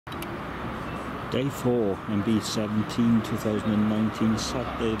Day 4, MB17 2019,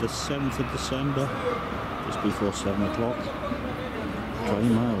 Saturday the 7th of December, just before 7 o'clock. Dry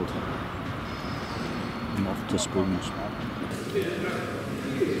mild. I'm off to Spoons.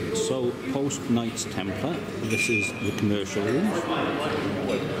 So, post Knights Templar, this is the commercial room.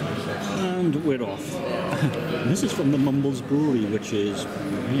 And we're off. This is from the Mumbles Brewery, which is,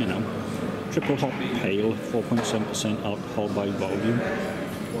 you know, triple hop pale, 4.7% alcohol by volume.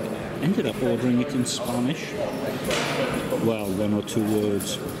 Ended up ordering it in Spanish. Well, 1 or 2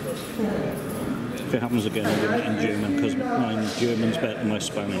 words. If it happens again, I'll do it in German, because my German's better than my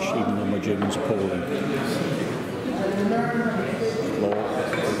Spanish, even though my German's appalling.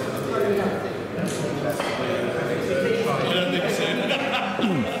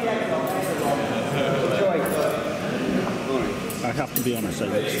 I have to be honest, I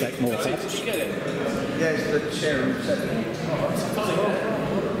expect more hops. Yes, the chair.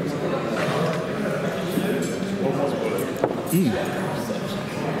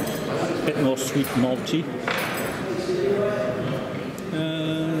 Bit more sweet malty.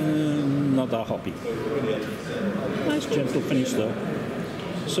 Not that hoppy. Nice gentle finish though.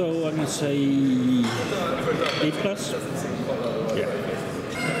 So I'm going to say B+. Yeah.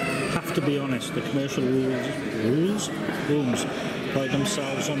 Have to be honest, the commercial rooms pride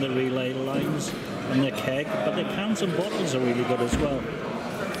themselves on the relay lines and their keg, but their cans and bottles are really good as well.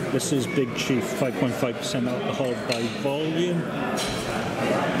 This is Big Chief, 5.5% alcohol by volume,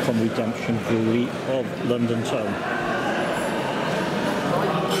 from Redemption Brewery of London Town.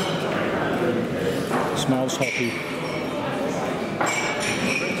 Smells hoppy.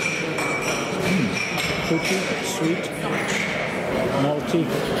 Fruity, sweet, malty,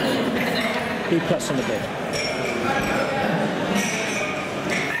 B+ in a bit.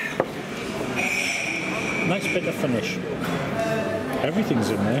 Nice bit of finish. Everything's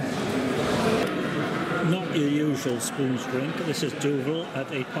in there. Not your usual Spoons drink. This is Duvel at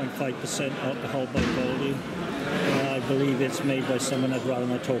 8.5% alcohol by volume. I believe it's made by someone I'd rather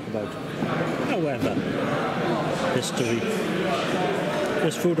not talk about. However, history.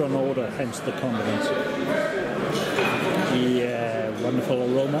 There's food on order, hence the condiments. Yeah, wonderful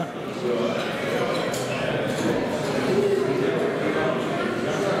aroma.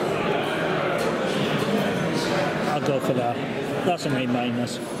 I'll go for that. That's an A-.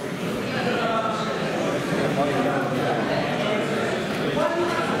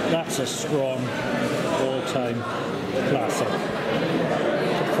 That's a strong all-time classic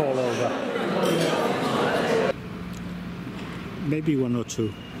to fall over. Maybe 1 or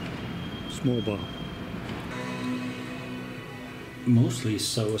 2. Small bar. Mostly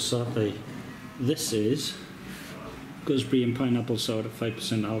sour satay. This is gooseberry and pineapple sour at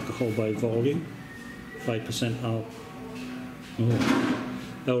 5% alcohol by volume. 5% alcohol. Oh,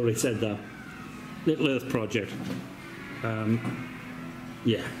 I already said that. Little Earth Project.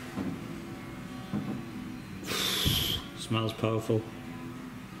 Yeah. Smells powerful.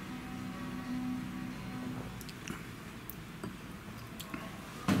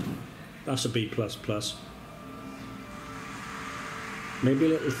 That's a B++. Maybe a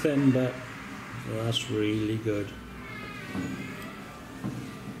little thin, but that's really good.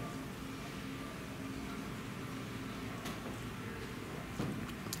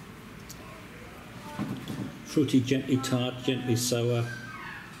 Fruity, gently tart, gently sour,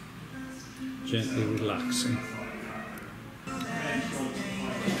 gently relaxing.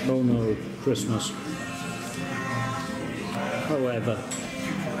 Oh no, Christmas. However,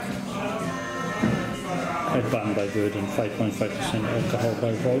 headband by Verdon, 5.5% alcohol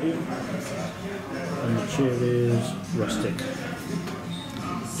by volume. And the cheer is rustic.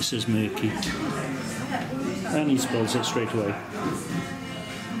 This is murky. And he spills it straight away.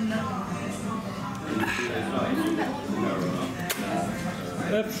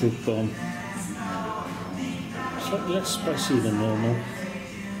 A fruit bomb. Slightly less spicy than normal.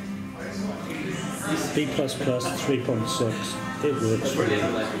 B++, 3.6. It works for me.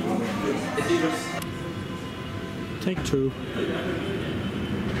 Take 2.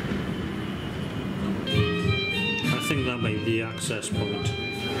 I think that may be the access point.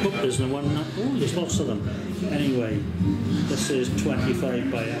 Oh, there's no one. Oh, there's lots of them. Anyway, this is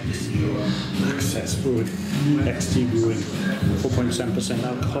 25 by Access Brewing, XT Brewing, 4.7%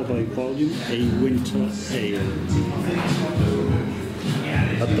 alcohol by volume, a winter ale.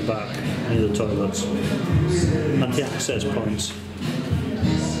 At the back, near the toilets, and the access points.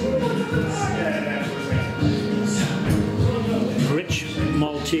 Rich,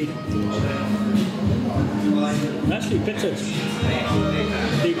 malty, nicely pitted.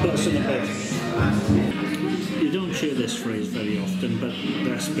 B+ in a bit. You don't don't hear this phrase very often, but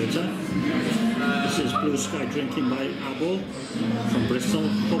best bitter. This is Blue Sky Drinking by Abo from Bristol.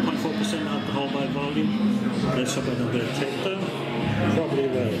 4.4% alcohol by volume. Let's hope I don't get a takedown. Probably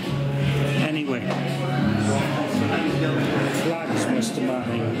will. Anyway, flags, Mr.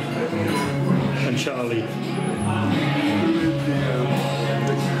 Manning and Charlie.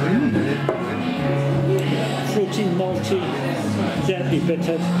 Fruity, malty, gently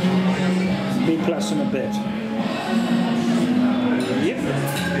bittered, B+ and a bit. Yep,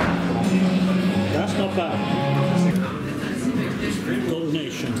 that's not bad. Gold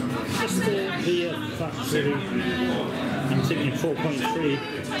Nation, Bristol Beer Factory. I'm thinking 4.3,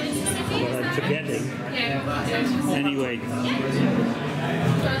 but I'm forgetting. Anyway.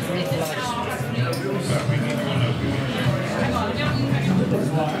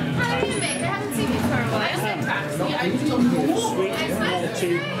 Sweet,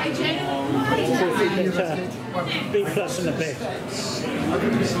 malty, fruity bitter, B+ and a bit.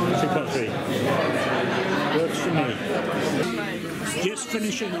 2.3. Works for me. Just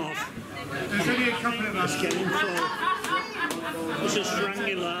finishing off. It's getting full. This is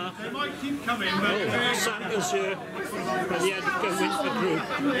Strangler. Oh, Santa's here by the Edgar Winter Group.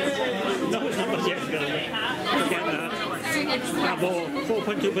 No, it's not by the Edgar. Forget that. Abo,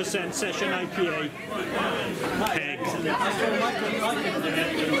 4.2% Session IPA. Peg.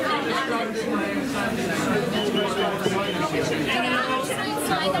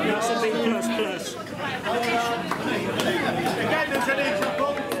 That's a B++.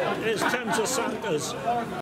 It's Thames of Santa's.